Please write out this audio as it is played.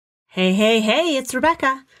Hey, hey, hey, it's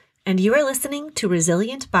Rebecca, and you are listening to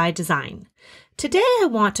Resilient by Design. Today, I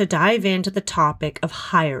want to dive into the topic of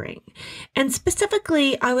hiring, and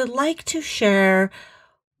specifically, I would like to share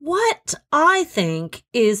what I think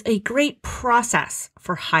is a great process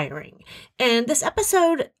for hiring. And this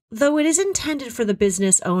episode, though it is intended for the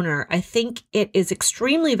business owner, I think it is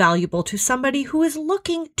extremely valuable to somebody who is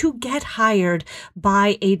looking to get hired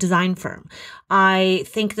by a design firm. I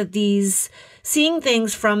think that seeing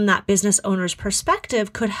things from that business owner's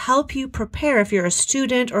perspective could help you prepare if you're a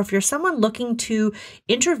student or if you're someone looking to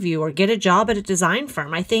interview or get a job at a design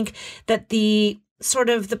firm. I think that the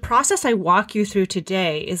process I walk you through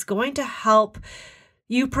today is going to help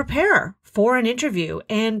you prepare for an interview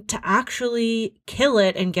and to actually kill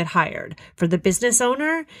it and get hired. For the business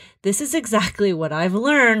owner, this is exactly what I've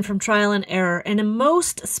learned from trial and error, and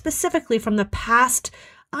most specifically from the past,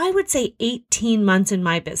 I would say 18 months in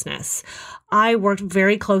my business. I worked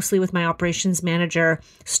very closely with my operations manager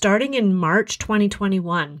starting in March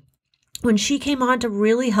 2021 when she came on to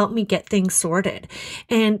really help me get things sorted.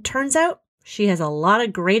 And turns out she has a lot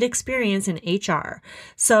of great experience in HR.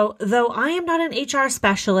 So though I am not an HR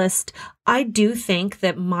specialist, I do think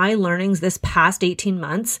that my learnings this past 18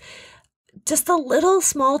 months, just the little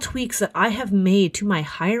small tweaks that I have made to my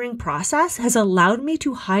hiring process has allowed me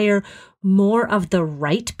to hire more of the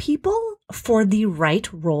right people for the right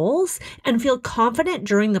roles and feel confident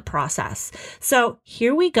during the process. So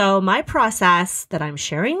here we go, my process that I'm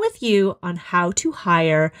sharing with you on how to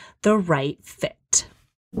hire the right fit.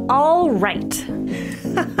 All right.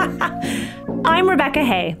 I'm Rebecca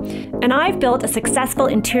Hay, and I've built a successful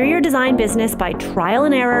interior design business by trial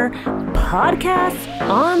and error, podcasts,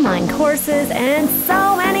 online courses, and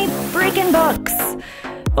so many freaking books.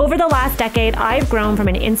 Over the last decade, I've grown from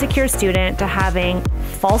an insecure student to having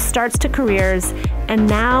false starts to careers, and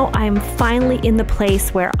now I'm finally in the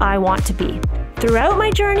place where I want to be. Throughout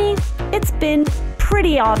my journey, it's been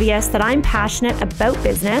pretty obvious that I'm passionate about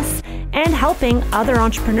business and helping other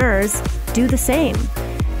entrepreneurs do the same.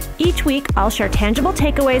 Each week, I'll share tangible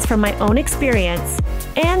takeaways from my own experience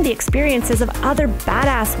and the experiences of other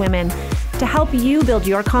badass women to help you build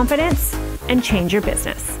your confidence and change your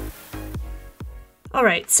business. All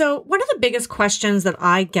right, so one of the biggest questions that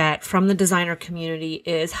I get from the designer community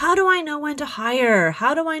is, how do I know when to hire?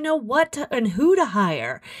 How do I know and who to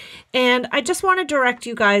hire? And I just want to direct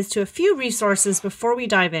you guys to a few resources before we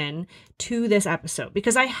dive in to this episode,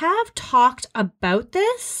 because I have talked about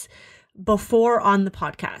this before on the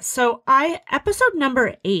podcast. So episode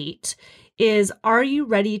number 8 is, are you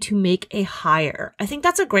ready to make a hire? I think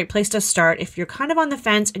that's a great place to start if you're kind of on the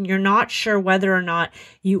fence and you're not sure whether or not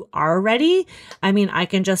you are ready. I mean, I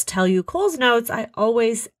can just tell you Cole's notes. I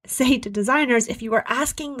always say to designers, if you are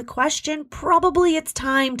asking the question, probably it's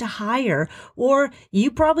time to hire, or you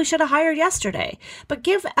probably should have hired yesterday. But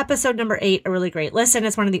give episode number 8 a really great listen.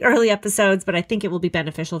 It's one of the early episodes, but I think it will be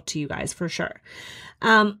beneficial to you guys for sure.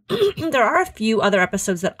 There are a few other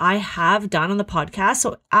episodes that I have done on the podcast.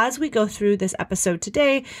 So as we go through this episode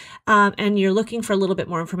today, and you're looking for a little bit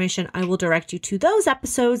more information, I will direct you to those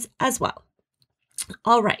episodes as well.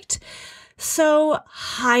 All right. So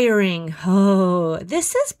hiring,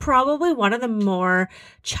 this is probably one of the more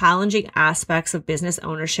challenging aspects of business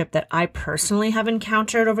ownership that I personally have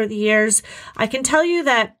encountered over the years. I can tell you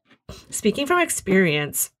that, speaking from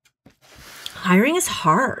experience, hiring is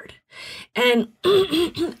hard. And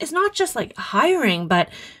it's not just like hiring, but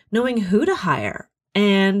knowing who to hire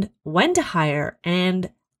and when to hire and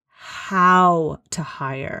how to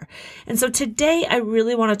hire. And so today I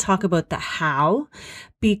really want to talk about the how,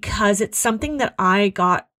 because it's something that I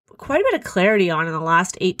got quite a bit of clarity on in the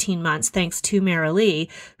last 18 months, thanks to Mara Lee,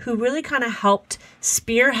 who really kind of helped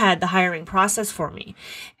spearhead the hiring process for me.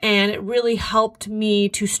 And it really helped me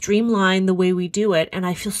to streamline the way we do it. And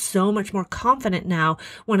I feel so much more confident now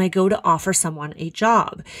when I go to offer someone a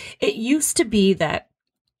job. It used to be that,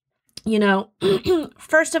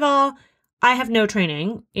 first of all, I have no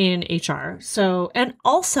training in HR. And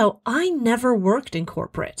also I never worked in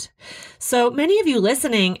corporate. So many of you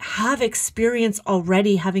listening have experience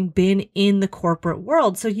already having been in the corporate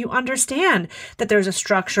world. So you understand that there's a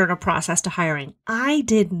structure and a process to hiring. I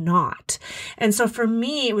did not. And so for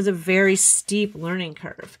me, it was a very steep learning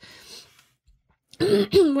curve.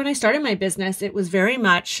 When I started my business, it was very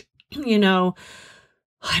much,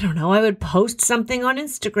 I don't know, I would post something on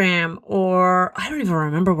Instagram, or I don't even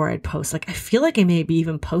remember where I'd post. I feel like I maybe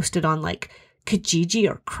even posted on Kijiji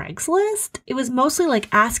or Craigslist. It was mostly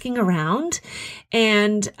asking around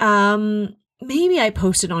and maybe I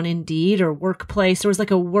posted on Indeed or Workplace. There was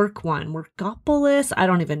like a work one, Workopolis. I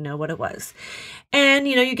don't even know what it was. And,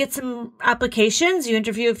 you get some applications, you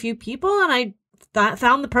interview a few people, and I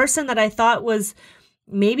found the person that I thought was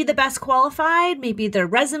maybe the best qualified. Maybe their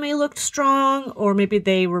resume looked strong, or maybe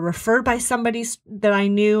they were referred by somebody that I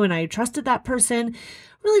knew and I trusted that person.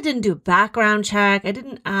 Really didn't do a background check. I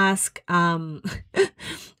didn't ask, I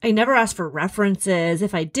never asked for references.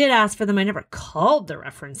 If I did ask for them, I never called the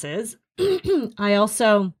references. I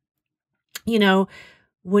also,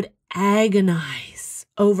 would agonize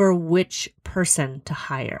over which person to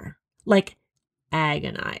hire. Like,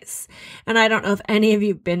 agonize. And I don't know if any of you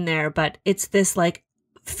have been there, but it's this like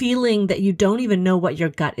feeling that you don't even know what your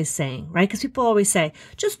gut is saying, right? Because people always say,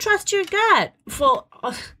 just trust your gut. Well,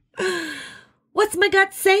 what's my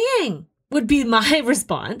gut saying? Would be my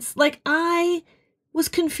response. Like, I was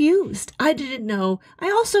confused. I didn't know.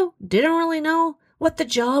 I also didn't really know what the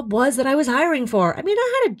job was that I was hiring for. I mean,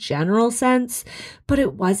 I had a general sense, but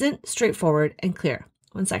it wasn't straightforward and clear.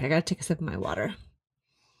 One sec, I gotta take a sip of my water.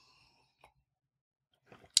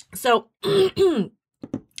 So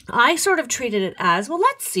I sort of treated it as, well,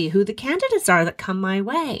 let's see who the candidates are that come my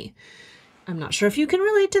way. I'm not sure if you can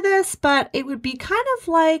relate to this, but it would be kind of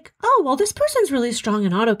like, oh, well, this person's really strong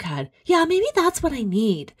in AutoCAD. Yeah, maybe that's what I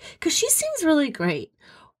need because she seems really great.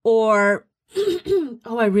 Or,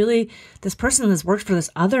 oh, this person has worked for this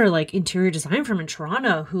other like interior design firm in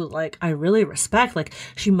Toronto who like I really respect. Like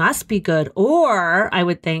she must be good. Or I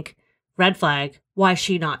would think, red flag, why is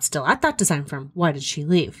she not still at that design firm? Why did she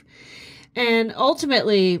leave? And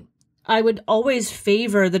ultimately, I would always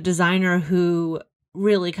favor the designer who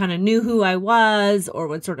really kind of knew who I was or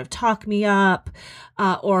would sort of talk me up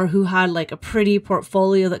or who had like a pretty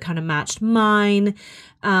portfolio that kind of matched mine.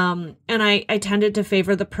 And I tended to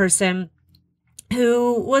favor the person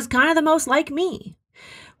who was kind of the most like me,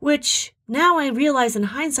 which now I realize in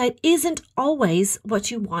hindsight isn't always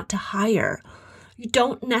what you want to hire. You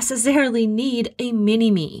don't necessarily need a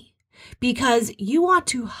mini-me because you want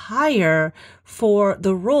to hire for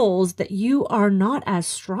the roles that you are not as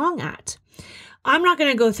strong at. I'm not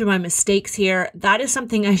going to go through my mistakes here. That is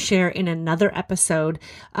something I share in another episode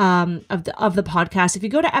of the podcast. If you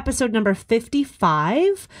go to episode number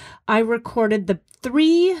 55, I recorded the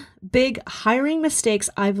 3 big hiring mistakes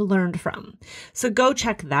I've learned from. So go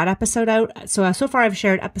check that episode out. So far I've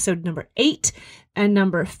shared episode number 8 and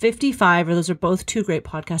number 55. Those are both 2 great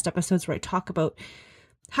podcast episodes where I talk about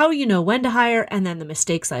how you know when to hire and then the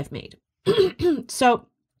mistakes I've made. So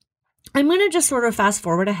I'm going to just sort of fast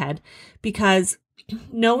forward ahead because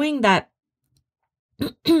knowing that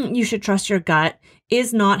you should trust your gut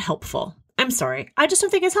is not helpful. I'm sorry. I just don't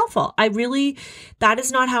think it's helpful. That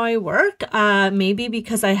is not how I work. Maybe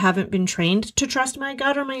because I haven't been trained to trust my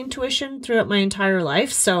gut or my intuition throughout my entire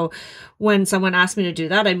life. So when someone asks me to do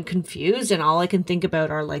that, I'm confused and all I can think about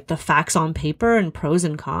are like the facts on paper and pros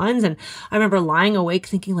and cons. And I remember lying awake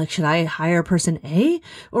thinking like, should I hire person A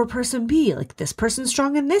or person B? Like this person's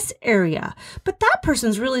strong in this area, but that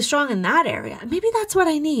person's really strong in that area. Maybe that's what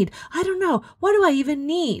I need. I don't know. What do I even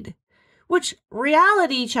need? Which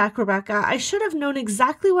reality check, Rebecca, I should have known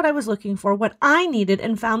exactly what I was looking for, what I needed,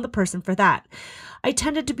 and found the person for that. I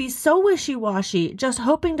tended to be so wishy-washy, just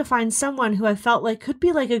hoping to find someone who I felt like could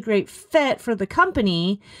be like a great fit for the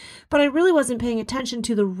company, but I really wasn't paying attention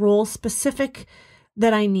to the role specific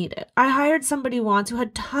that I needed. I hired somebody once who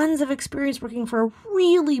had tons of experience working for a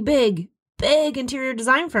really big interior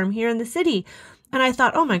design firm here in the city. And I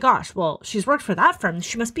thought, oh my gosh, well, she's worked for that firm.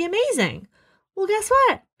 She must be amazing. Well, guess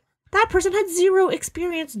what? That person had 0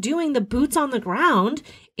 experience doing the boots on the ground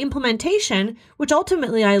implementation, which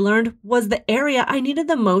ultimately I learned was the area I needed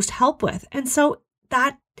the most help with. And so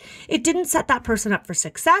that it didn't set that person up for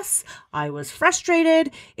success. I was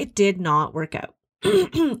frustrated. It did not work out.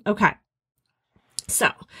 Okay. So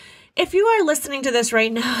if you are listening to this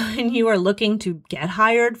right now and you are looking to get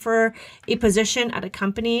hired for a position at a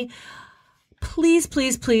company, please,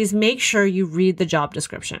 please, please make sure you read the job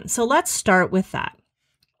description. So let's start with that.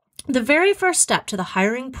 The very first step to the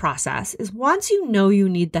hiring process is once you know you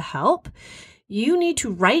need the help, you need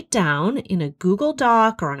to write down in a Google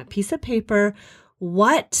Doc or on a piece of paper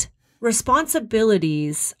what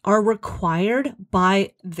responsibilities are required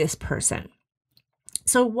by this person.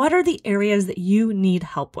 So what are the areas that you need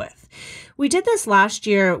help with? We did this last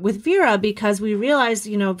year with Vera because we realized,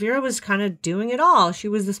 Vera was kind of doing it all. She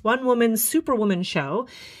was this one woman superwoman show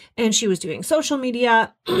and she was doing social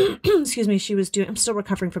media. Excuse me. I'm still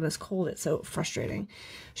recovering from this cold. It's so frustrating.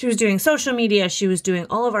 She was doing social media. She was doing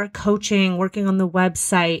all of our coaching, working on the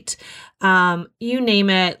website. You name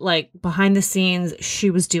it, like behind the scenes, she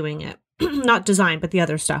was doing it. Not design, but the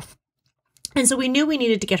other stuff. And so we knew we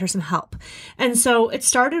needed to get her some help. And so it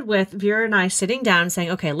started with Vera and I sitting down and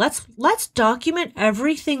saying, okay, let's document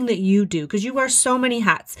everything that you do, because you wear so many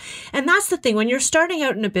hats. And that's the thing. When you're starting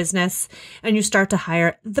out in a business and you start to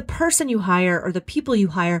hire, the person you hire or the people you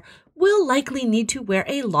hire will likely need to wear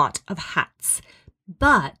a lot of hats.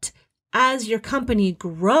 But as your company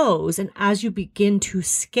grows and as you begin to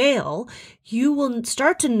scale, you will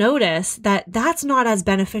start to notice that that's not as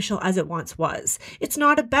beneficial as it once was. It's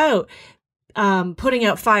not about putting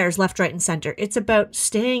out fires left, right, and center. It's about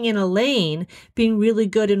staying in a lane, being really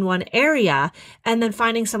good in one area, and then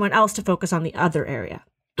finding someone else to focus on the other area.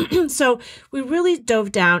 So we really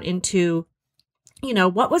dove down into,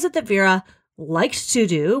 what was it that Vera liked to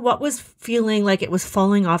do? What was feeling like it was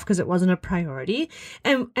falling off because it wasn't a priority?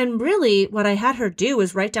 And really what I had her do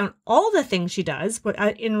was write down all the things she does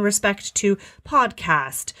in respect to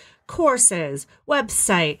podcast, courses,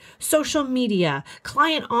 website, social media,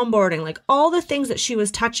 client onboarding, like all the things that she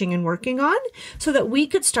was touching and working on, so that we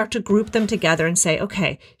could start to group them together and say,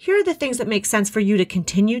 okay, here are the things that make sense for you to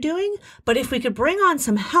continue doing. But if we could bring on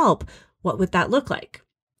some help, what would that look like?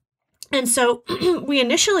 And so we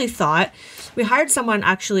initially thought we hired someone,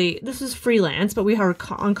 actually, this is freelance, but we hired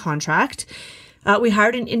on contract. We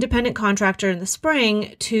hired an independent contractor in the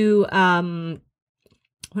spring to,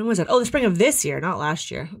 when was it? Oh, the spring of this year, not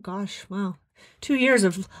last year. Oh, gosh, wow. 2 years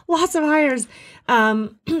of lots of hires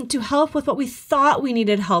to help with what we thought we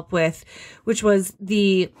needed help with, which was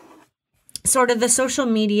the sort of the social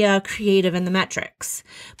media creative and the metrics.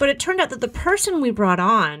 But it turned out that the person we brought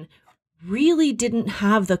on really didn't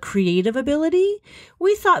have the creative ability.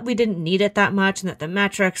 We thought we didn't need it that much and that the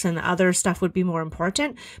metrics and the other stuff would be more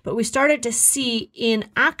important. But we started to see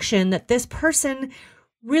in action that this person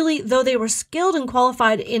really, though they were skilled and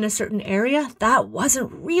qualified in a certain area, that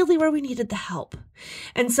wasn't really where we needed the help.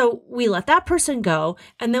 And so we let that person go.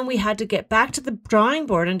 And then we had to get back to the drawing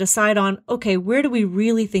board and decide on, okay, where do we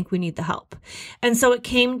really think we need the help? And so it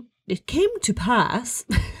came to pass.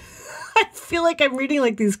 I feel like I'm reading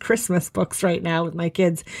like these Christmas books right now with my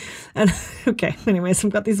kids. And okay, anyways,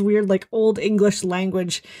 I've got these weird like old English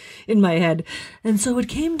language in my head. And so it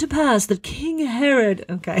came to pass that King Herod,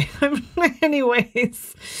 okay,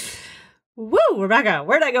 anyways, woo, Rebecca,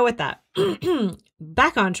 where'd I go with that?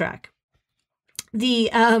 Back on track.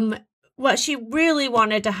 What she really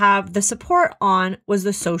wanted to have the support on was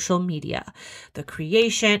the social media, the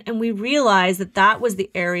creation. And we realized that that was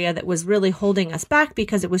the area that was really holding us back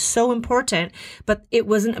because it was so important, but it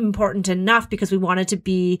wasn't important enough because we wanted to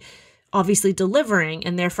be obviously delivering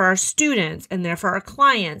and there for our students and there for our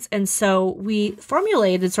clients. And so we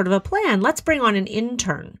formulated sort of a plan. Let's bring on an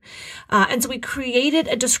intern. And so we created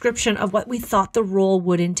a description of what we thought the role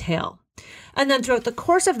would entail. And then throughout the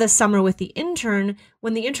course of the summer with the intern,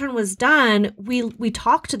 when the intern was done, we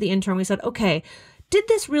talked to the intern. We said, okay, did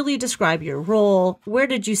this really describe your role? Where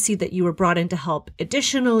did you see that you were brought in to help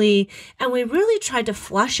additionally? And we really tried to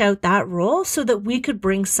flesh out that role so that we could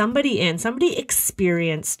bring somebody in, somebody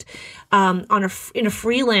experienced in a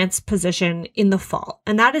freelance position in the fall.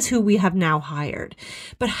 And that is who we have now hired.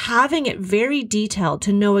 But having it very detailed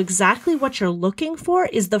to know exactly what you're looking for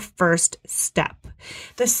is the first step.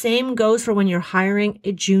 The same goes for when you're hiring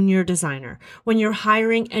a junior designer, when you're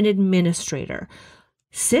hiring an administrator.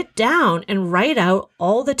 Sit down and write out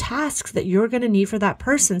all the tasks that you're going to need for that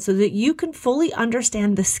person so that you can fully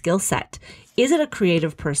understand the skill set. Is it a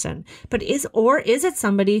creative person? Is it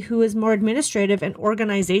somebody who is more administrative and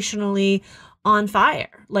organizationally on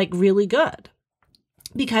fire, like really good?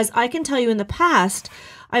 Because I can tell you in the past,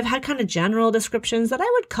 I've had kind of general descriptions that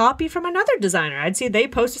I would copy from another designer. I'd see they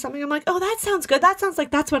posted something. I'm like, oh, that sounds good. That sounds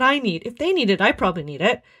like that's what I need. If they need it, I probably need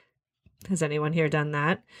it. Has anyone here done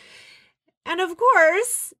that? And of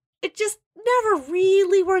course, it just never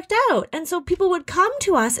really worked out. And so people would come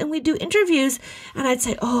to us and we'd do interviews and I'd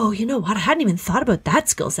say, oh, you know what? I hadn't even thought about that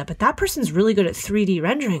skill set, but that person's really good at 3D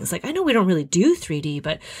renderings. Like, I know we don't really do 3D,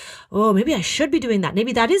 but oh, maybe I should be doing that.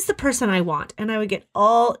 Maybe that is the person I want. And I would get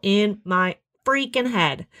all in my freaking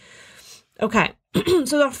head. Okay.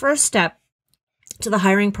 So the first step to the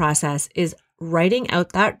hiring process is writing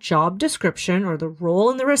out that job description or the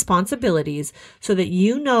role and the responsibilities so that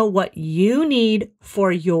you know what you need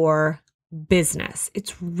for your business.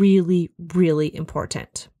 It's really, really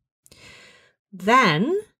important.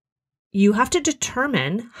 Then you have to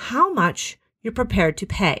determine how much you're prepared to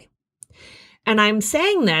pay. And I'm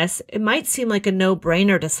saying this, it might seem like a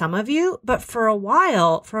no-brainer to some of you, but for a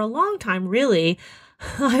long time, really,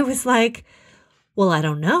 I was like, well, I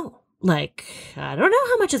don't know. Like, I don't know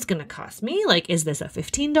how much it's going to cost me. Like, is this a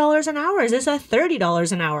 $15 an hour? Is this a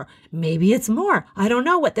 $30 an hour? Maybe it's more. I don't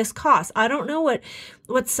know what this costs. I don't know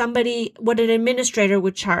what an administrator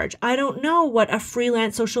would charge. I don't know what a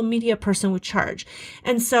freelance social media person would charge.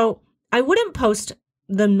 And so I wouldn't post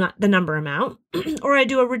the number amount, or I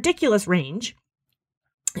do a ridiculous range.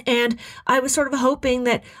 And I was sort of hoping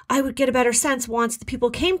that I would get a better sense once the people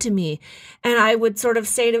came to me. And I would sort of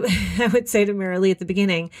say to Marilee at the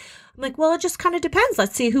beginning, I'm like, well, it just kind of depends.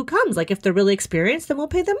 Let's see who comes. Like, if they're really experienced, then we'll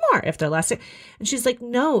pay them more. If they're less. And she's like,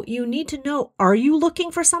 no, you need to know, are you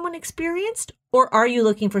looking for someone experienced or are you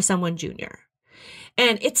looking for someone junior?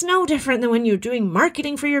 And it's no different than when you're doing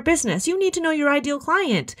marketing for your business. You need to know your ideal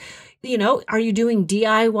client. You know, are you doing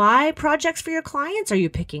DIY projects for your clients? Are you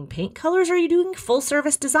picking paint colors? Or are you doing full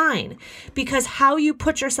service design? Because how you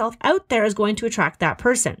put yourself out there is going to attract that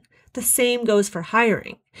person. The same goes for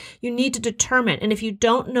hiring. You need to determine. And if you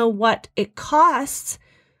don't know what it costs,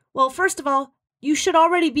 well, first of all, you should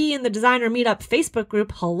already be in the Designer Meetup Facebook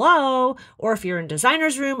group. Hello. Or if you're in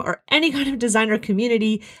Designer's Room or any kind of designer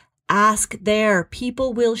community, ask there.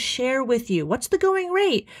 People will share with you. What's the going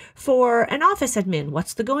rate for an office admin?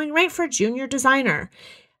 What's the going rate for a junior designer?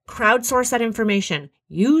 Crowdsource that information.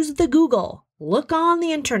 Use the Google. Look on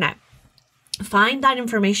the internet. Find that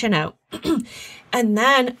information out. And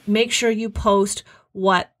then make sure you post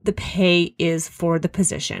what the pay is for the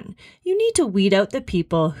position. You need to weed out the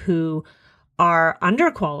people who are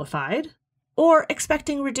underqualified or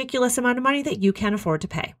expecting a ridiculous amount of money that you can't afford to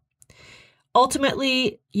pay.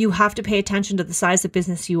 Ultimately, you have to pay attention to the size of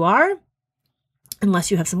business you are,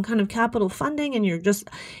 unless you have some kind of capital funding and you're just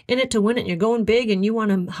in it to win it and you're going big and you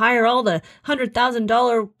want to hire all the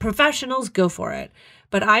 $100,000 professionals, go for it.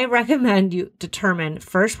 But I recommend you determine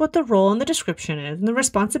first what the role and the description is and the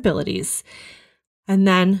responsibilities, and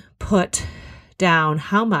then put down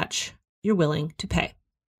how much you're willing to pay.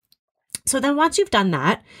 So then once you've done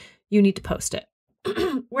that, you need to post it.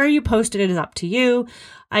 Where you posted it is up to you.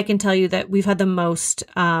 I can tell you that we've had the most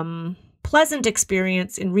pleasant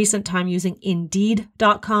experience in recent time using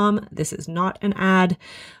Indeed.com. This is not an ad.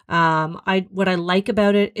 What I like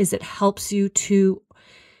about it is it helps you to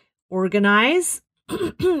organize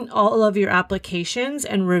all of your applications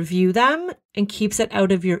and review them and keeps it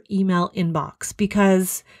out of your email inbox.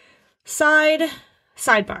 Because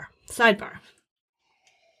sidebar.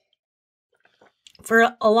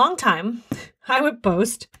 For a long time, I would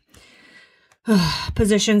post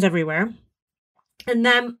positions everywhere. And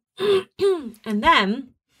then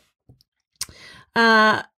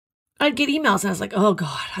I'd get emails and I was like, oh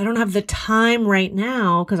God, I don't have the time right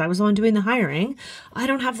now because I was the one doing the hiring. I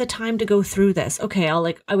don't have the time to go through this. Okay,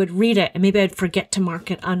 I would read it and maybe I'd forget to mark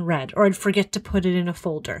it unread or I'd forget to put it in a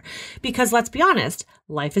folder because let's be honest,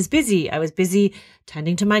 life is busy. I was busy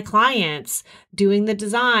tending to my clients, doing the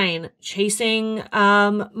design, chasing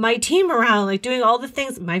my team around, like doing all the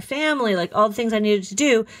things, my family, like all the things I needed to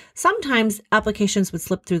do. Sometimes applications would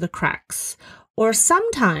slip through the cracks or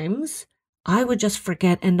sometimes I would just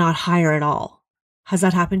forget and not hire at all. Has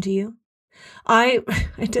that happened to you? I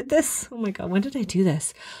did this. Oh my God, when did I do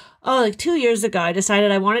this? Oh, like 2 years ago, I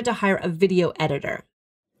decided I wanted to hire a video editor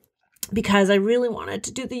because I really wanted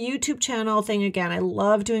to do the YouTube channel thing again. I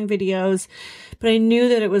love doing videos, but I knew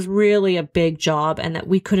that it was really a big job and that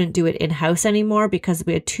we couldn't do it in-house anymore because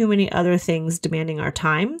we had too many other things demanding our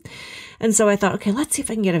time. And so I thought, okay, let's see if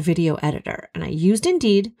I can get a video editor. And I used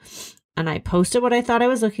Indeed and I posted what I thought I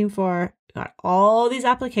was looking for. Got all these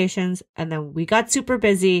applications and then we got super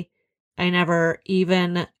busy. I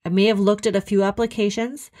may have looked at a few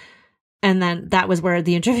applications and then that was where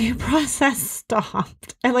the interview process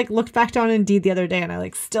stopped. I looked back on Indeed the other day and I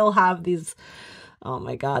still have these, oh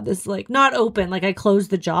my God, this not open. I closed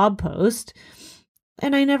the job post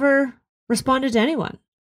and I never responded to anyone.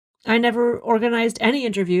 I never organized any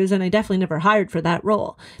interviews and I definitely never hired for that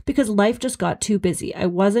role because life just got too busy. I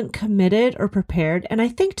wasn't committed or prepared. And I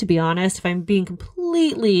think, to be honest, if I'm being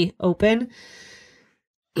completely open,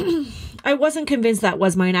 I wasn't convinced that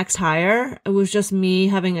was my next hire. It was just me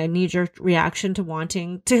having a knee-jerk reaction to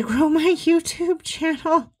wanting to grow my YouTube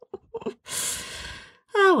channel.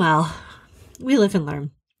 Oh, well, we live and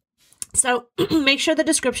learn. So make sure the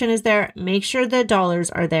description is there. Make sure the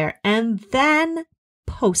dollars are there and then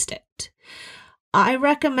post it. I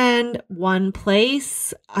recommend one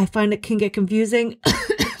place. I find it can get confusing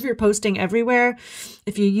if you're posting everywhere.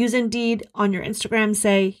 If you use Indeed on your Instagram,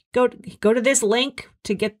 say go to this link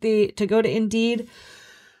to go to Indeed.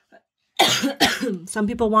 Some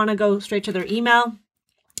people want to go straight to their email.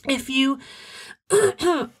 If you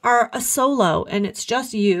are a solo and it's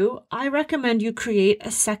just you, I recommend you create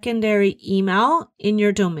a secondary email in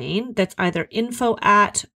your domain that's either info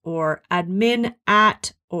at or admin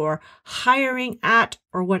at or hiring at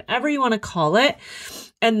or whatever you want to call it.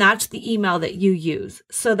 And that's the email that you use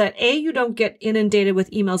so that A, you don't get inundated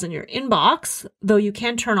with emails in your inbox, though you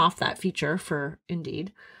can turn off that feature for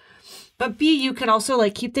Indeed. But B, you can also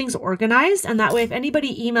like keep things organized. And that way, if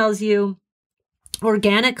anybody emails you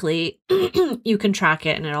organically, you can track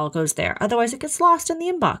it and it all goes there. Otherwise, it gets lost in the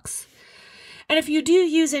inbox. And if you do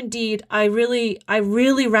use Indeed, I really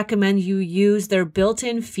recommend you use their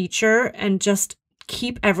built-in feature and just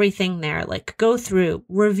keep everything there. Like go through,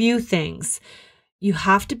 review things. You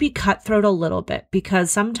have to be cutthroat a little bit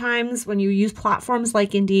because sometimes when you use platforms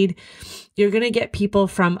like Indeed, you're going to get people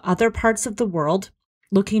from other parts of the world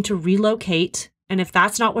looking to relocate. And if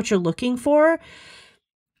that's not what you're looking for,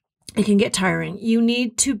 it can get tiring. You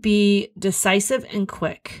need to be decisive and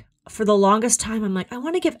quick. For the longest time, I'm like, I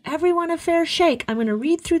want to give everyone a fair shake. I'm going to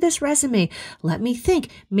read through this resume. Let me think.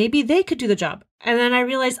 Maybe they could do the job. And then I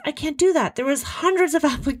realized I can't do that. There was hundreds of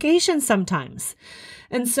applications sometimes.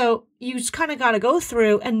 And so you just kind of got to go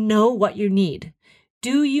through and know what you need.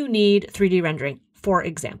 Do you need 3D rendering, for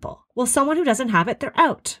example? Well, someone who doesn't have it, they're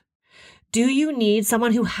out. Do you need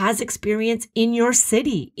someone who has experience in your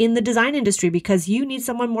city, in the design industry, because you need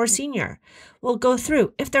someone more senior? Well, go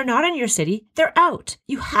through. If they're not in your city, they're out.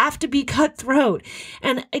 You have to be cutthroat.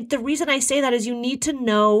 And the reason I say that is you need to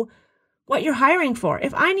know what you're hiring for.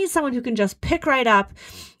 If I need someone who can just pick right up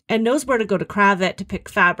and knows where to go to Kravit to pick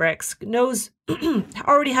fabrics, knows,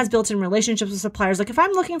 already has built-in relationships with suppliers, like if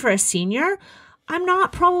I'm looking for a senior, I'm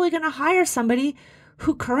not probably going to hire somebody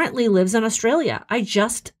who currently lives in Australia.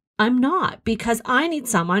 I'm not, because I need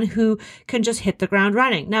someone who can just hit the ground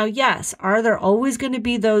running. Now, yes, are there always going to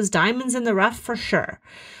be those diamonds in the rough? For sure.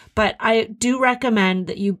 But I do recommend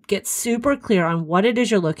that you get super clear on what it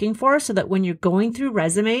is you're looking for so that when you're going through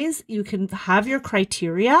resumes, you can have your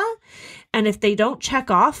criteria. And if they don't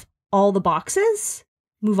check off all the boxes,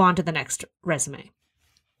 move on to the next resume.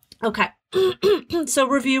 Okay. So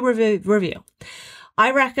review.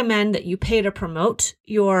 I recommend that you pay to promote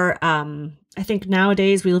your, I think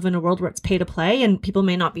nowadays we live in a world where it's pay to play and people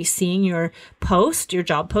may not be seeing your post, your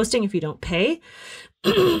job posting if you don't pay.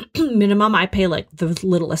 Minimum, I pay like the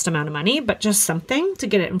littlest amount of money, but just something to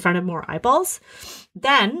get it in front of more eyeballs.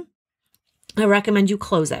 Then I recommend you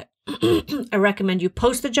close it. I recommend you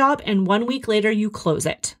post the job and 1 week later you close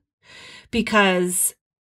it because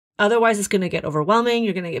otherwise it's going to get overwhelming.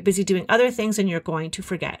 You're going to get busy doing other things and you're going to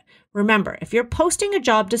forget. Remember, if you're posting a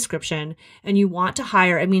job description and you want to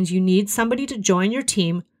hire, it means you need somebody to join your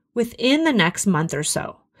team within the next month or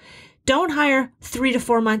so. Don't hire 3 to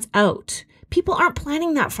 4 months out. People aren't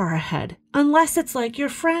planning that far ahead unless it's like your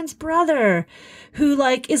friend's brother who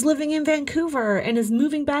like is living in Vancouver and is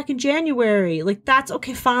moving back in January. Like that's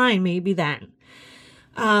okay, fine, maybe then.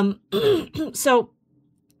 So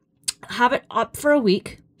have it up for a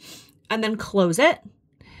week and then close it.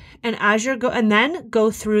 And then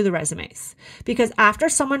go through the resumes, because after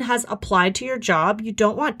someone has applied to your job, you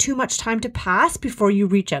don't want too much time to pass before you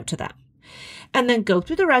reach out to them. And then go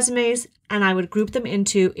through the resumes, and I would group them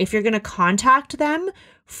into, if you're going to contact them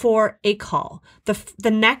for a call.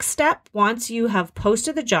 The next step, once you have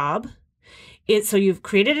posted the job, so you've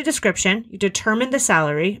created a description, you determined the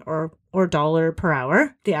salary or dollar per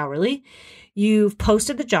hour, the hourly, you've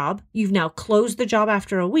posted the job, you've now closed the job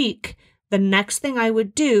after a week. The next thing I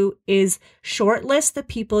would do is shortlist the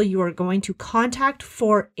people you are going to contact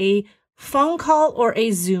for a phone call or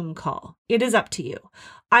a Zoom call. It is up to you.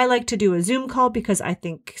 I like to do a Zoom call because I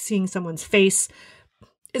think seeing someone's face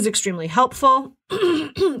is extremely helpful.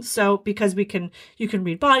 So because you can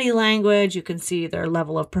read body language, you can see their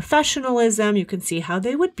level of professionalism, you can see how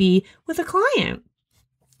they would be with a client.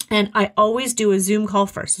 And I always do a Zoom call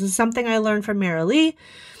first. This is something I learned from Mara Lee.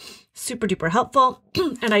 Super duper helpful.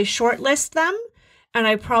 And I shortlist them. And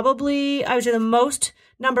I would say the most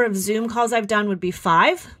number of Zoom calls I've done would be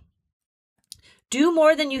 5. Do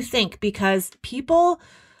more than you think, because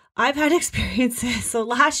I've had experiences. So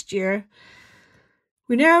last year,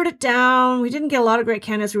 we narrowed it down. We didn't get a lot of great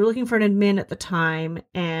candidates. We were looking for an admin at the time.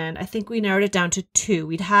 And I think we narrowed it down to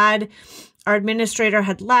 2. Our administrator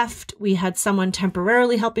had left. We had someone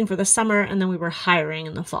temporarily helping for the summer, and then we were hiring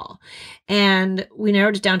in the fall. And we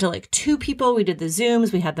narrowed it down to like 2 people. We did the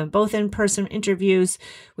Zooms. We had them both in-person interviews.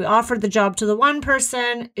 We offered the job to the one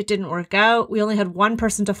person. It didn't work out. We only had one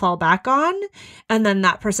person to fall back on, and then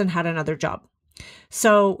that person had another job.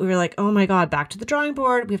 So we were like, oh my God, back to the drawing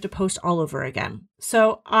board. We have to post all over again.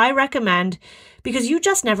 So I recommend, because you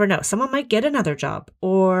just never know. Someone might get another job,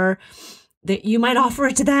 or that you might offer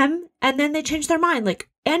it to them and then they change their mind. Like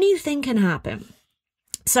anything can happen.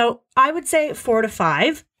 So I would say 4 to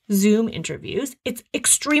 5 Zoom interviews. It's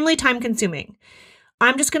extremely time consuming.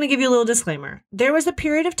 I'm just going to give you a little disclaimer. There was a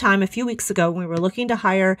period of time a few weeks ago when we were looking to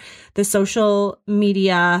hire the social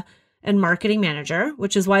media and marketing manager,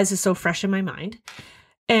 which is why this is so fresh in my mind.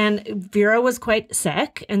 And Vera was quite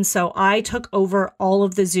sick. And so I took over all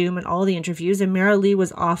of the Zoom and all the interviews, and Marilee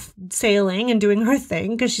was off sailing and doing her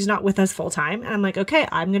thing because she's not with us full time. And I'm like, okay,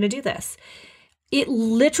 I'm going to do this. It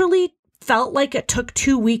literally felt like it took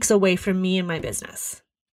 2 weeks away from me and my business.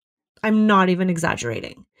 I'm not even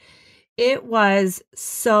exaggerating. It was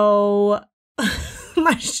so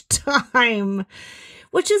much time,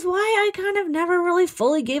 which is why I kind of never really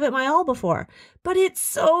fully gave it my all before. But it's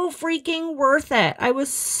so freaking worth it. I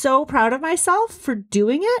was so proud of myself for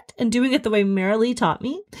doing it and doing it the way Marilee taught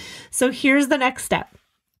me. So here's the next step.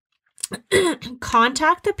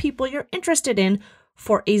 Contact the people you're interested in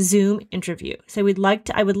for a Zoom interview. So I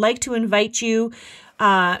would like to invite you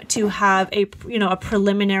to have a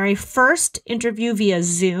preliminary first interview via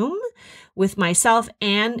Zoom with myself,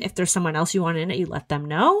 and if there's someone else you want in it, you let them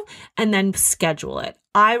know, and then schedule it.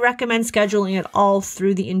 I recommend scheduling it all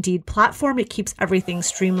through the Indeed platform. It keeps everything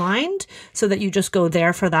streamlined so that you just go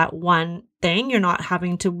there for that one thing. You're not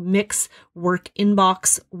having to mix work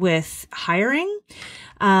inbox with hiring.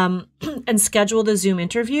 And schedule the Zoom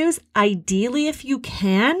interviews. Ideally, if you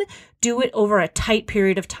can, do it over a tight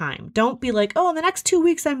period of time. Don't be like, oh, in the next 2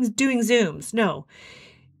 weeks, I'm doing Zooms. No.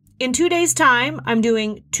 In 2 days' time, I'm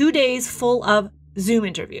doing 2 days full of Zoom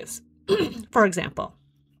interviews, for example.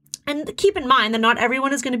 And keep in mind that not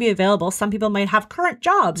everyone is going to be available. Some people might have current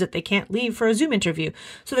jobs that they can't leave for a Zoom interview.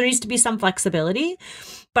 So there needs to be some flexibility.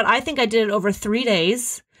 But I think I did it over 3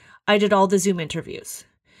 days. I did all the Zoom interviews.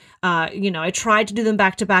 I tried to do them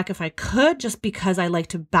back to back if I could, just because I like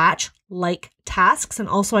to batch like tasks. And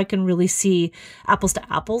also I can really see apples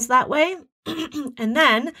to apples that way. And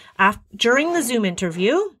then during the Zoom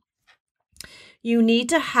interview, you need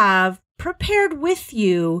to have prepared with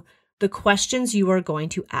you the questions you are going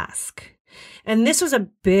to ask. And this was a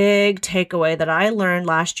big takeaway that I learned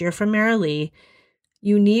last year from Marilee.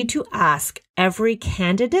 You need to ask every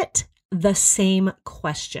candidate the same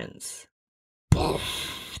questions.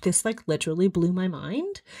 This literally blew my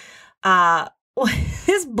mind.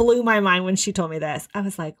 This blew my mind when she told me this. I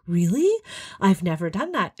was like, really? I've never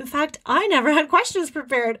done that. In fact, I never had questions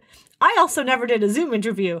prepared. I also never did a Zoom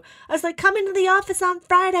interview. I was like, come into the office on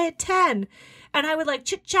Friday at 10. And I would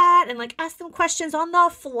chit chat and ask them questions on the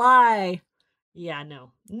fly. Yeah,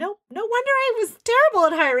 no wonder I was terrible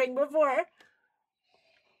at hiring before.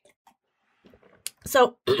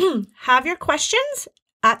 So have your questions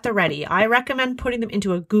at the ready. I recommend putting them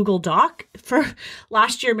into a Google Doc. For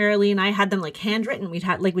last year, Marilee and I had them handwritten.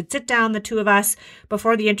 We'd sit down, the two of us,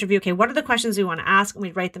 before the interview. Okay, what are the questions we want to ask? And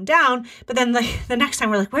we'd write them down. But then the next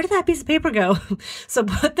time we're like, where did that piece of paper go? So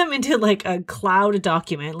put them into a cloud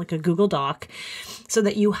document, a Google Doc, so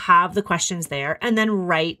that you have the questions there, and then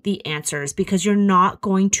write the answers, because you're not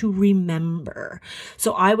going to remember.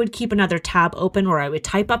 So I would keep another tab open, or I would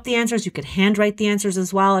type up the answers. You could handwrite the answers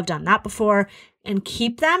as well. I've done that before. And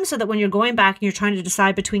keep them so that when you're going back and you're trying to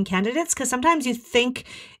decide between candidates, because sometimes you think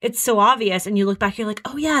it's so obvious and you look back, you're like,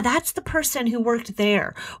 oh yeah, that's the person who worked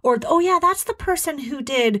there. Or, oh yeah, that's the person who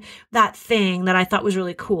did that thing that I thought was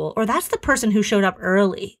really cool. Or that's the person who showed up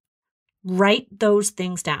early. Write those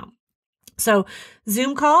things down. So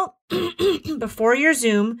Zoom call, before your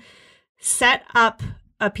Zoom, set up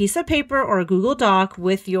a piece of paper or a Google Doc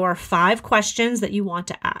with your 5 questions that you want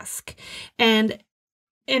to ask. And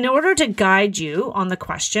in order to guide you on the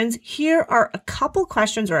questions, here are a couple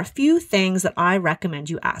questions or a few things that I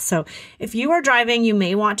recommend you ask. So if you are driving, you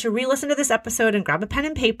may want to re-listen to this episode and grab a pen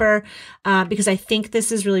and paper, because I think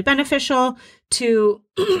this is really beneficial to,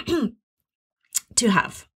 to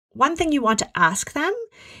have. One thing you want to ask them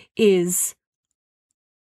is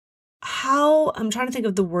I'm trying to think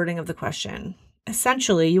of the wording of the question.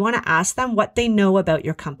 Essentially, you want to ask them what they know about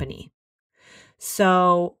your company.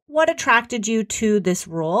 So what attracted you to this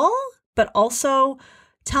role, but also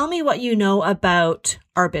tell me what you know about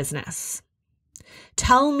our business.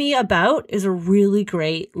 Tell me about is a really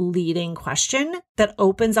great leading question that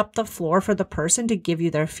opens up the floor for the person to give you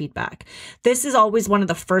their feedback. This is always one of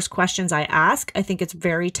the first questions I ask. I think it's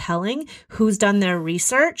very telling who's done their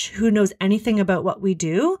research, who knows anything about what we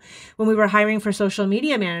do. When we were hiring for social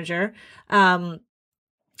media manager,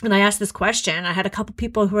 and I asked this question, I had a couple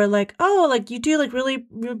people who were like, oh, you do really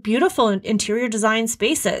beautiful interior design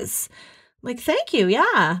spaces. I'm like, thank you.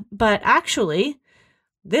 Yeah. But actually,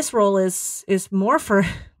 this role is more for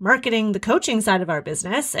marketing the coaching side of our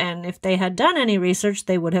business. And if they had done any research,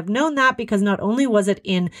 they would have known that, because not only was it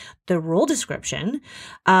in the role description,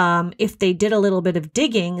 if they did a little bit of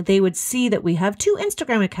digging, they would see that we have 2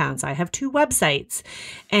 Instagram accounts. I have 2 websites.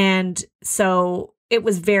 And so it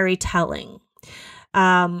was very telling.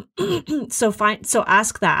 So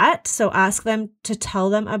ask that. So ask them to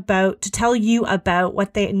tell you about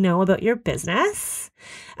what they know about your business.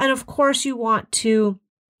 And of course, you want to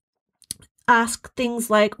ask things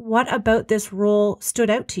like, what about this role stood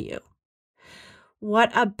out to you?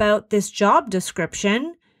 What about this job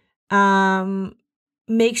description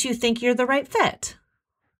makes you think you're the right fit?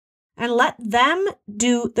 And let them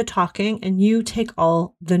do the talking and you take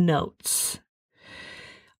all the notes.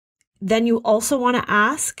 Then you also want to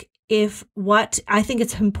ask I think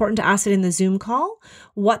it's important to ask it in the Zoom call,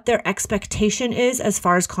 what their expectation is as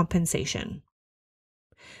far as compensation.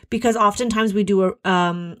 Because oftentimes we do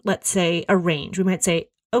let's say a range. We might say,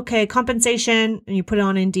 okay, compensation, and you put it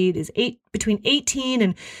on Indeed, is between $18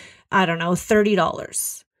 and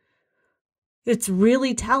 $30. It's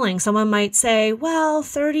really telling. Someone might say, well,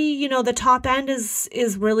 30, the top end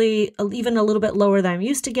is really even a little bit lower than I'm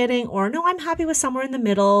used to getting, or no, I'm happy with somewhere in the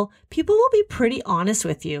middle. People will be pretty honest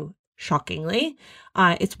with you. Shockingly,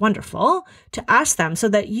 it's wonderful to ask them so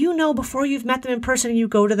that before you've met them in person and you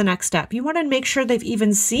go to the next step. You want to make sure they've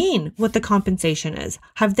even seen what the compensation is.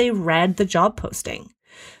 Have they read the job posting?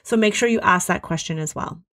 So make sure you ask that question as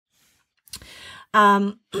well.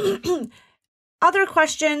 Other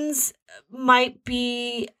questions might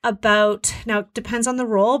be about, now it depends on the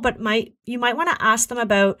role, but you might want to ask them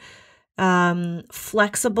about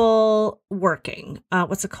flexible working.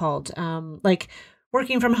 What's it called? Like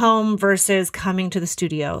working from home versus coming to the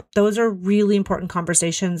studio. Those are really important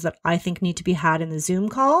conversations that I think need to be had in the Zoom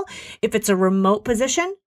call. If it's a remote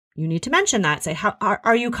position, you need to mention that. Say,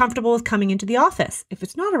 are you comfortable with coming into the office? If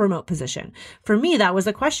it's not a remote position. For me, that was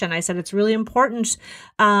a question. I said, it's really important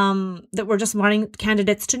that we're just wanting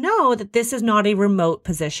candidates to know that this is not a remote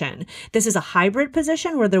position. This is a hybrid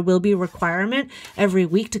position where there will be a requirement every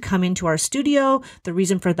week to come into our studio. The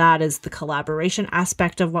reason for that is the collaboration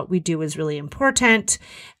aspect of what we do is really important.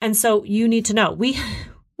 And so you need to know. We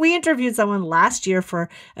interviewed someone last year for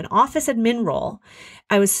an office admin role.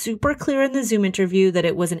 I was super clear in the Zoom interview that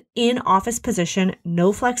it was an in-office position,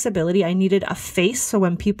 no flexibility. I needed a face. So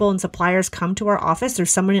when people and suppliers come to our office,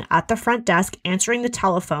 there's someone at the front desk answering the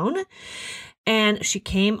telephone. And she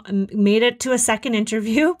made it to a second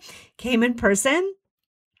interview, came in person,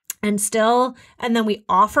 and then we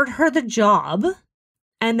offered her the job.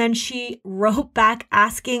 And then she wrote back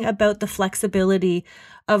asking about the flexibility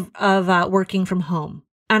of working from home.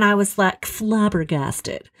 And I was like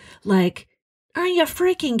flabbergasted. Like, are you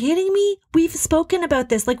freaking kidding me? We've spoken about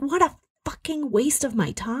this. Like, what a fucking waste of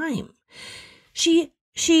my time. She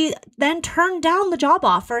then turned down the job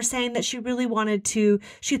offer saying that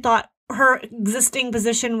she thought her existing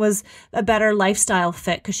position was a better lifestyle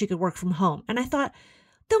fit because she could work from home. And I thought,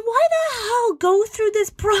 then why the hell go through this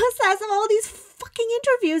process of all these fucking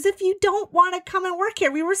interviews if you don't want to come and work here?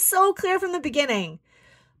 We were so clear from the beginning.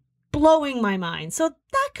 Blowing my mind. So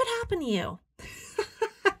that could happen to you.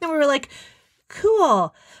 And we were like,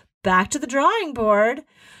 cool, back to the drawing board.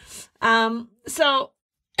 So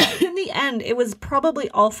in the end, it was probably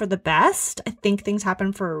all for the best. I think things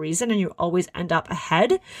happen for a reason and you always end up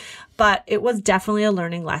ahead, but it was definitely a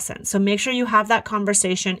learning lesson. So make sure you have that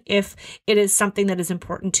conversation. If it is something that is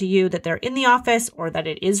important to you, that they're in the office or that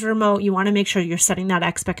it is remote, you want to make sure you're setting that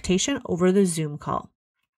expectation over the Zoom call.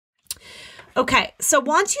 Okay, so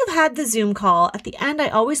once you've had the Zoom call, at the end, I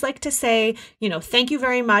always like to say, thank you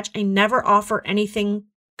very much. I never offer anything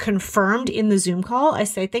confirmed in the Zoom call. I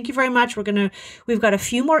say, thank you very much. We've got a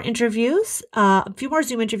few more interviews, a few more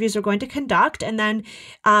Zoom interviews we're going to conduct. And then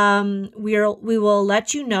we will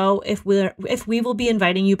let you know if we will be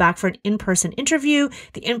inviting you back for an in-person interview.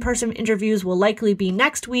 The in-person interviews will likely be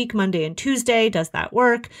next week, Monday and Tuesday. Does that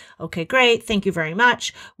work? Okay, great. Thank you very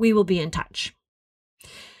much. We will be in touch.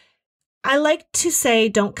 I like to say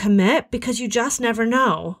don't commit because you just never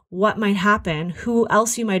know what might happen, who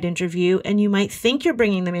else you might interview, and you might think you're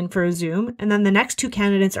bringing them in for a Zoom, and then the next 2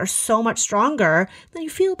 candidates are so much stronger that you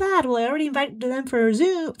feel bad. Well, I already invited them for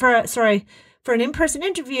an in-person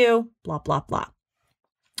interview, blah, blah, blah.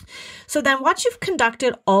 So then once you've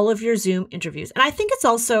conducted all of your Zoom interviews, and I think it's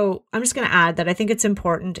also, I'm just going to add that I think it's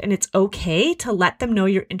important and it's okay to let them know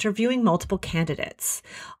you're interviewing multiple candidates.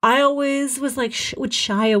 I always was like, would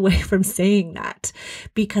shy away from saying that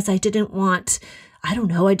because I didn't want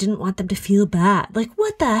them to feel bad. Like,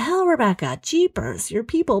 what the hell, Rebecca? Jeepers, your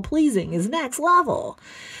people pleasing is next level.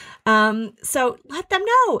 So let them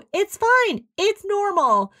know it's fine. It's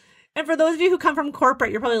normal. And for those of you who come from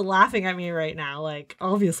corporate, you're probably laughing at me right now. Like,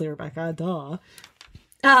 obviously, Rebecca, duh.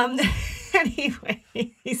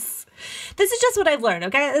 Anyways, this is just what I've learned.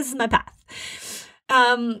 Okay. This is my path.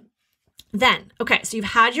 So you've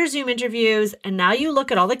had your Zoom interviews and now you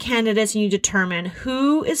look at all the candidates and you determine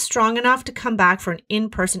who is strong enough to come back for an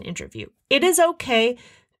in-person interview. It is okay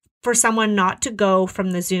for someone not to go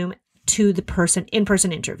from the Zoom to the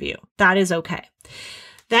in-person interview. That is okay.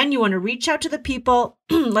 Then you want to reach out to the people.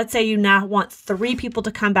 Let's say you now want 3 people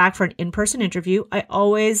to come back for an in-person interview. I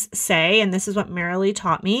always say, and this is what Marilee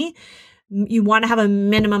taught me, you want to have a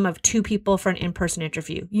minimum of 2 people for an in-person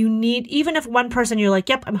interview. You need, even if one person, you're like,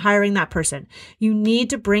 yep, I'm hiring that person. You need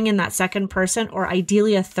to bring in that second person or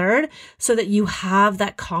ideally a third so that you have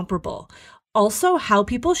that comparable. Also, how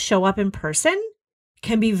people show up in person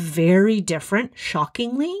can be very different,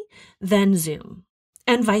 shockingly, than Zoom.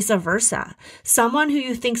 And vice versa. Someone who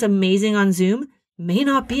you think's amazing on Zoom may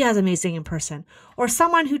not be as amazing in person. Or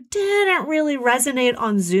someone who didn't really resonate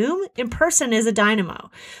on Zoom in person is a dynamo.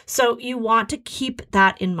 So you want to keep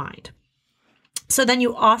that in mind. So then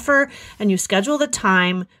you offer and you schedule the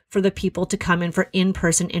time for the people to come in for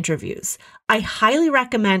in-person interviews. I highly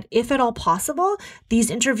recommend, if at all possible, these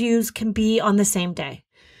interviews can be on the same day.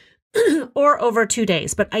 Or over 2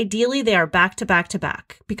 days, but ideally they are back to back to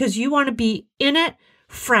back because you want to be in it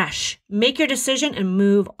fresh, make your decision and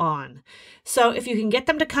move on. So if you can get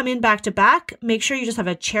them to come in back to back, make sure you just have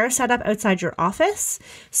a chair set up outside your office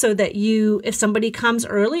so that if somebody comes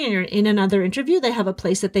early and you're in another interview, they have a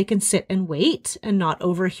place that they can sit and wait and not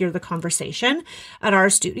overhear the conversation. At our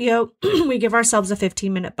studio, we give ourselves a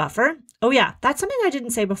 15-minute buffer. Oh yeah, that's something I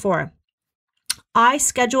didn't say before. I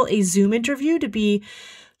schedule a Zoom interview to be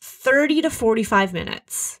 30 to 45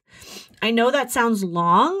 minutes. I know that sounds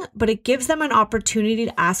long, but it gives them an opportunity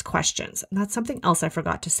to ask questions. And that's something else I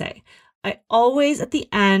forgot to say. I always, at the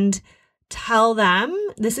end, tell them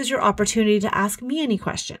this is your opportunity to ask me any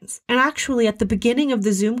questions. And actually, at the beginning of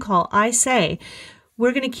the Zoom call, I say,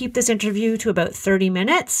 we're going to keep this interview to about 30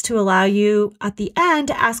 minutes to allow you at the end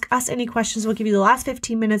to ask us any questions. We'll give you the last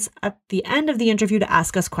 15 minutes at the end of the interview to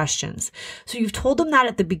ask us questions. So you've told them that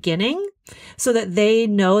at the beginning so that they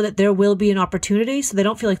know that there will be an opportunity, so they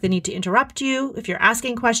don't feel like they need to interrupt you. If you're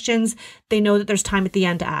asking questions, they know that there's time at the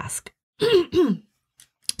end to ask.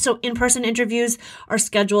 So in-person interviews are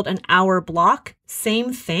scheduled an hour block.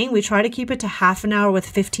 Same thing. We try to keep it to half an hour with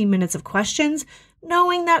 15 minutes of questions,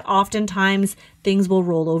 knowing that oftentimes things will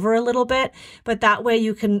roll over a little bit, but that way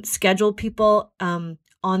you can schedule people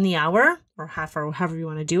on the hour or half or however you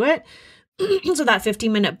want to do it. So that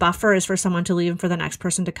 15-minute buffer is for someone to leave and for the next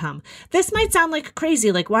person to come. This might sound like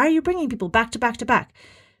crazy. Like, why are you bringing people back to back to back?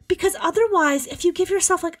 Because otherwise, if you give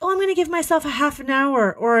yourself like, oh, I'm going to give myself a half an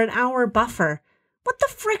hour or an hour buffer, what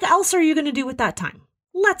the frick else are you going to do with that time?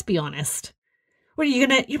 Let's be honest. What are you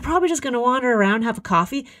you're probably just going to wander around, have a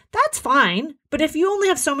coffee. That's fine. But if you only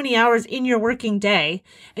have so many hours in your working day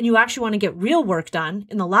and you actually want to get real work done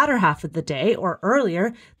in the latter half of the day or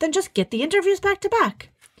earlier, then just get the interviews back to back.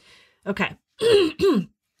 Okay.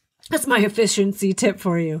 That's my efficiency tip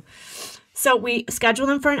for you. So we schedule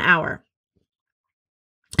them for an hour.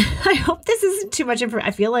 I hope this isn't too much information.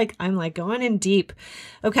 I feel like I'm like going in deep.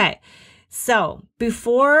 Okay. So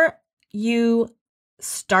before you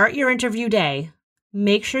start your interview day,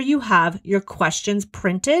 make sure you have your questions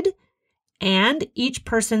printed and each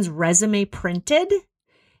person's resume printed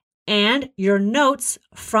and your notes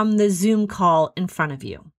from the Zoom call in front of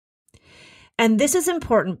you. And this is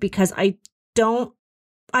important because I don't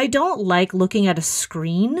like looking at a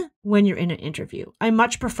screen when you're in an interview. I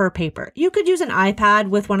much prefer paper. You could use an iPad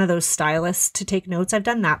with one of those stylus to take notes. I've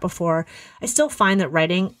done that before. I still find that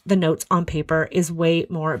writing the notes on paper is way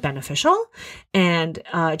more beneficial and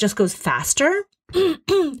it just goes faster.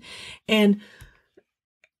 And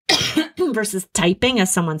versus typing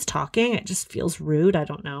as someone's talking, it just feels rude. I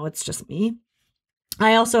don't know. It's just me.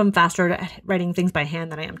 I also am faster at writing things by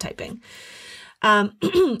hand than I am typing.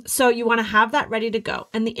 So you want to have that ready to go.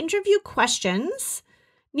 And the interview questions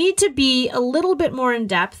need to be a little bit more in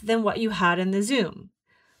depth than what you had in the Zoom.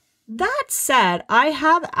 That said, I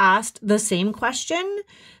have asked the same question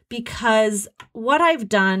because what I've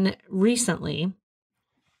done recently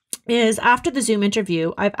is after the Zoom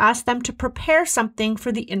interview, I've asked them to prepare something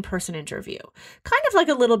for the in-person interview, kind of like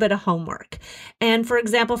a little bit of homework. And for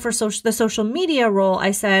example, for the social media role,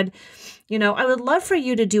 I said, I would love for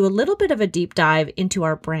you to do a little bit of a deep dive into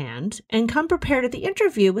our brand and come prepared at the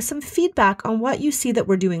interview with some feedback on what you see that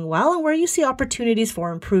we're doing well and where you see opportunities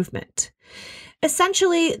for improvement.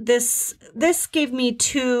 Essentially, this gave me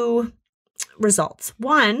two results.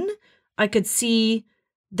 One, I could see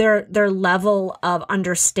their level of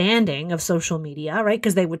understanding of social media, right?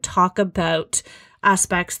 Because they would talk about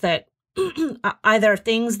aspects that either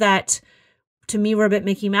things that to me were a bit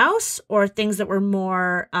Mickey Mouse or things that were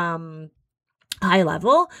more high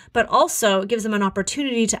level, but also it gives them an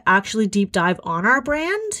opportunity to actually deep dive on our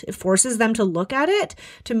brand. It forces them to look at it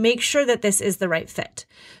to make sure that this is the right fit.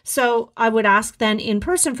 So I would ask then in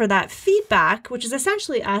person for that feedback, which is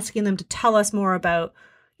essentially asking them to tell us more about,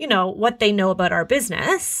 you know, what they know about our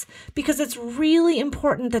business, because it's really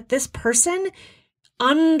important that this person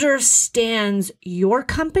understands your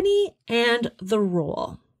company and the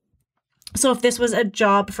role. So if this was a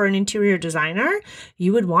job for an interior designer,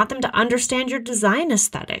 you would want them to understand your design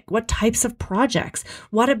aesthetic. What types of projects?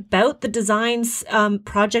 What about the designs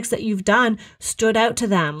projects that you've done stood out to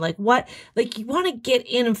them? You want to get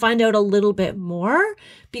in and find out a little bit more,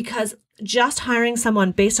 because just hiring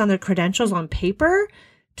someone based on their credentials on paper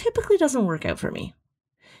typically doesn't work out for me.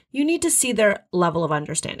 You need to see their level of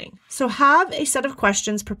understanding. So have a set of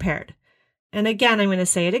questions prepared. And again, I'm going to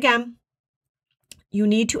say it again. You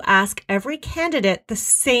need to ask every candidate the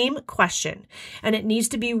same question, and it needs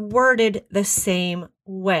to be worded the same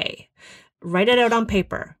way. Write it out on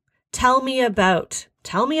paper. Tell me about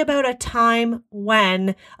a time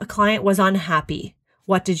when a client was unhappy.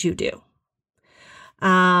 What did you do?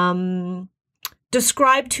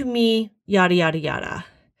 Describe to me, yada, yada, yada.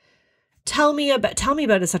 Tell me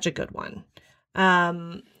about is such a good one.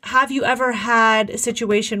 Have you ever had a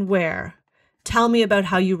situation where? Tell me about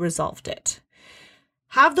how you resolved it.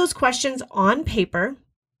 Have those questions on paper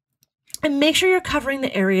and make sure you're covering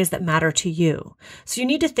the areas that matter to you. So you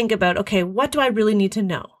need to think about, okay, what do I really need to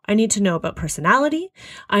know? I need to know about personality.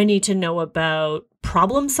 I need to know about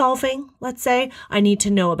problem solving, let's say. I need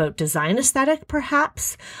to know about design aesthetic,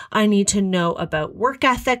 perhaps. I need to know about work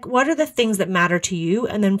ethic. What are the things that matter to you?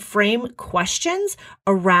 And then frame questions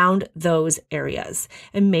around those areas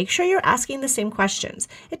and make sure you're asking the same questions.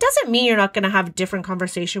 It doesn't mean you're not going to have a different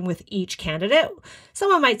conversation with each candidate.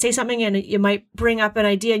 Someone might say something and you might bring up an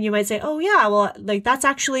idea and you might say, oh yeah, well, that's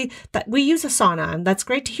actually that we use Asana, and that's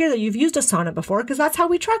great to hear that you've used Asana before, because that's how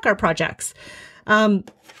we track our projects.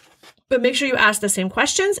 But make sure you ask the same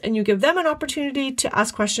questions and you give them an opportunity to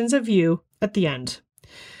ask questions of you at the end.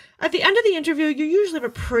 At the end of the interview, you usually have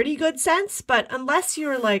a pretty good sense, but unless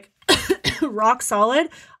you're like rock solid,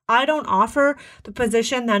 I don't offer the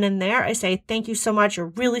position then and there. I say, thank you so much. You're a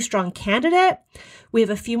really strong candidate. We have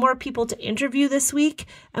a few more people to interview this week,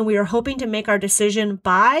 and we are hoping to make our decision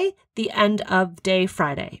by the end of day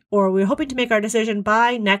Friday, or we're hoping to make our decision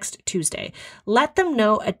by next Tuesday. Let them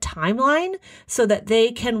know a timeline so that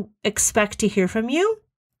they can expect to hear from you,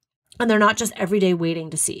 and they're not just every day waiting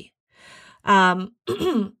to see.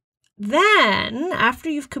 Then, after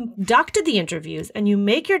you've conducted the interviews and you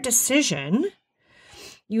make your decision,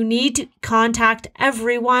 you need to contact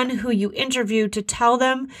everyone who you interviewed to tell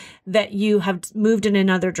them that you have moved in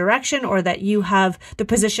another direction, or that the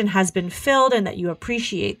position has been filled, and that you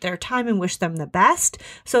appreciate their time and wish them the best,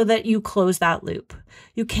 so that you close that loop.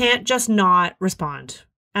 You can't just not respond.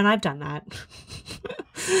 And I've done that.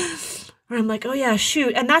 Where I'm like, oh yeah,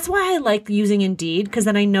 shoot. And that's why I like using Indeed, because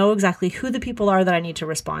then I know exactly who the people are that I need to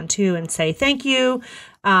respond to and say, thank you.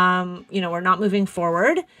 We're not moving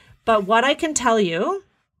forward. But what I can tell you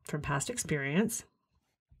from past experience,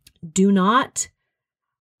 do not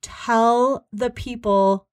tell the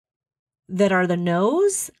people that are the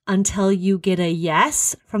no's until you get a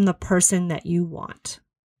yes from the person that you want.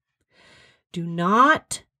 Do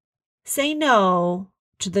not say no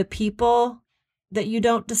to the people that you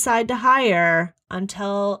don't decide to hire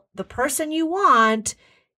until the person you want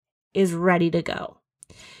is ready to go.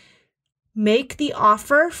 Make the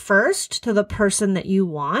offer first to the person that you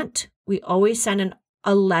want. We always send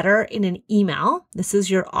a letter in an email. This is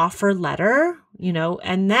your offer letter,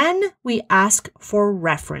 and then we ask for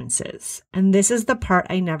references. And this is the part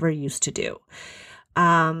I never used to do.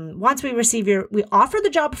 Once we receive we offer the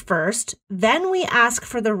job first, then we ask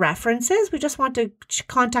for the references. We just want to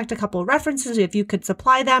contact a couple of references. If you could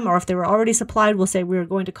supply them, or if they were already supplied, we'll say we're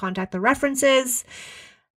going to contact the references.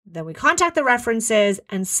 Then we contact the references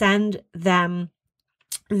and send them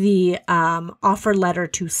the offer letter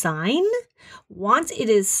to sign. Once it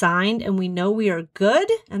is signed and we know we are good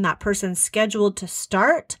and that person's scheduled to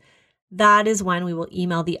start, that is when we will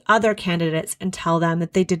email the other candidates and tell them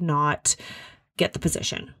that they did not get the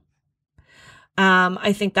position.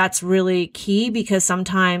 I think that's really key, because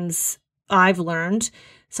sometimes I've learned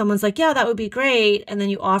someone's like, yeah, that would be great. And then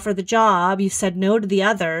you offer the job, you said no to the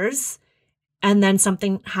others, and then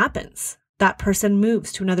something happens. That person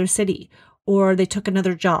moves to another city, or they took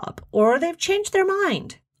another job, or they've changed their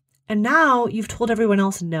mind. And now you've told everyone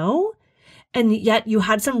else no, and yet you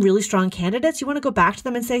had some really strong candidates. You want to go back to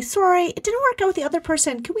them and say, sorry, it didn't work out with the other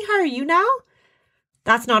person. Can we hire you now?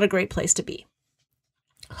 That's not a great place to be.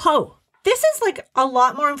 This is like a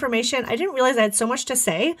lot more information. I didn't realize I had so much to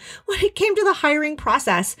say when it came to the hiring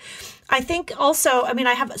process. I think also,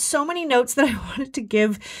 I have so many notes that I wanted to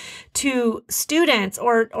give to students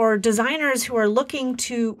or designers who are looking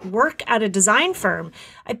to work at a design firm.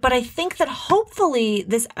 But I think that hopefully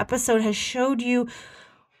this episode has showed you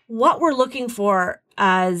what we're looking for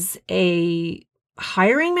as a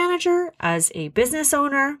hiring manager, as a business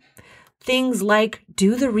owner. Things like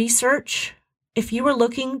do the research. If you are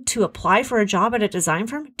looking to apply for a job at a design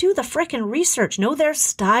firm, do the frickin' research. Know their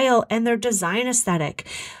style and their design aesthetic.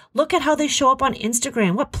 Look at how they show up on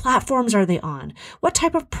Instagram. What platforms are they on? What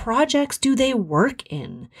type of projects do they work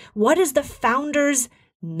in? What is the founder's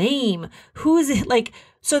name? Who is it? Like,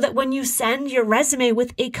 so that when you send your resume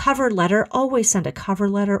with a cover letter, always send a cover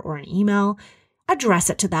letter or an email. Address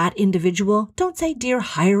it to that individual. Don't say, dear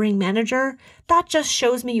hiring manager. That just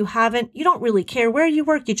shows me you don't really care where you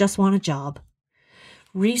work. You just want a job.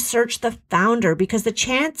 Research the founder, because the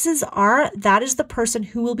chances are that is the person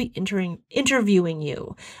who will be interviewing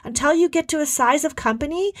you. Until you get to a size of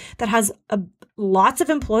company that has lots of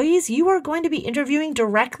employees, you are going to be interviewing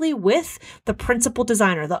directly with the principal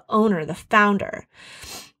designer, the owner, the founder.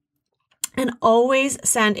 And always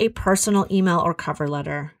send a personal email or cover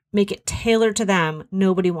letter. Make it tailored to them.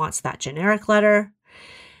 Nobody wants that generic letter.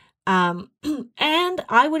 And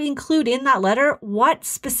I would include in that letter what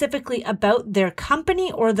specifically about their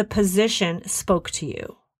company or the position spoke to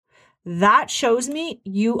you. That shows me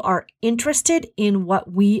you are interested in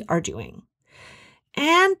what we are doing.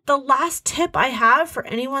 And the last tip I have for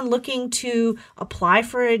anyone looking to apply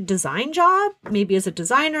for a design job, maybe as a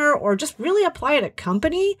designer or just really apply at a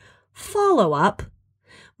company, follow up.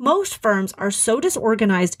 Most firms are so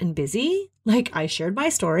disorganized and busy, like I shared my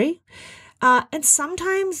story, and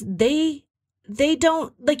sometimes they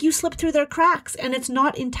don't, like, you slip through their cracks and it's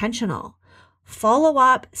not intentional. Follow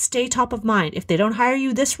up, stay top of mind. If they don't hire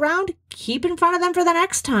you this round, keep in front of them for the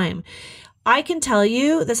next time. I can tell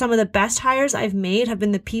you that some of the best hires I've made have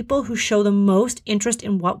been the people who show the most interest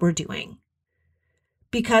in what we're doing.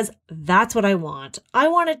 Because that's what I want. I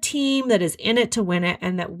want a team that is in it to win it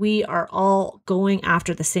and that we are all going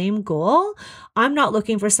after the same goal. I'm not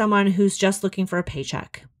looking for someone who's just looking for a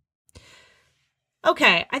paycheck.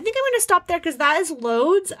 Okay, I think I'm going to stop there because that is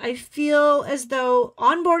loads. I feel as though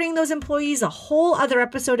onboarding those employees, a whole other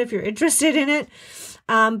episode if you're interested in it.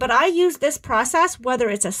 But I use this process whether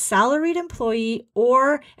it's a salaried employee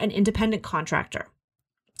or an independent contractor.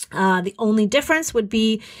 The only difference would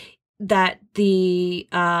be that the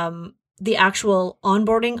actual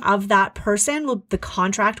onboarding of that person, the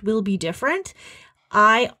contract will be different.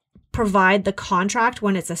 I provide the contract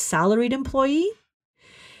when it's a salaried employee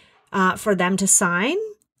for them to sign.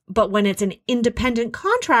 But when it's an independent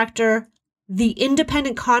contractor, the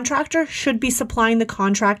independent contractor should be supplying the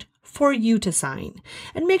contract for you to sign.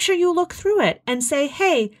 And make sure you look through it and say,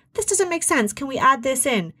 hey, this doesn't make sense. Can we add this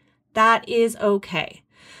in? That is okay.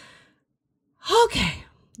 Okay.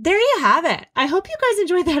 There you have it. I hope you guys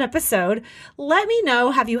enjoyed that episode. Let me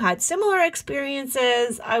know, have you had similar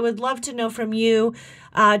experiences? I would love to know from you.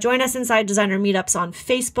 Join us inside Designer Meetups on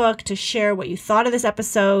Facebook to share what you thought of this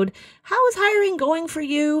episode. How is hiring going for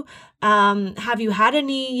you? Have you had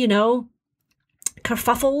any,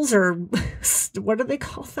 kerfuffles or what do they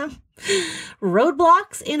call them?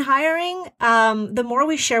 Roadblocks in hiring? The more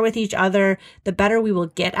we share with each other, the better we will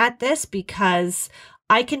get at this, because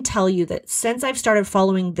I can tell you that since I've started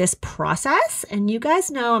following this process, and you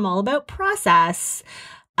guys know I'm all about process,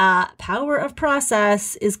 power of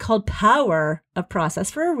process is called power of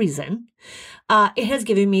process for a reason. It has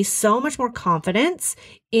given me so much more confidence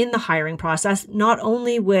in the hiring process, not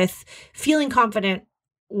only with feeling confident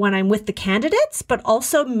when I'm with the candidates, but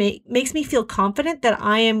also makes me feel confident that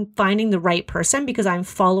I am finding the right person because I'm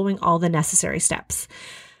following all the necessary steps.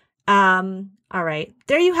 All right.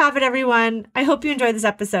 There you have it, everyone. I hope you enjoyed this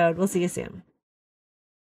episode. We'll see you soon.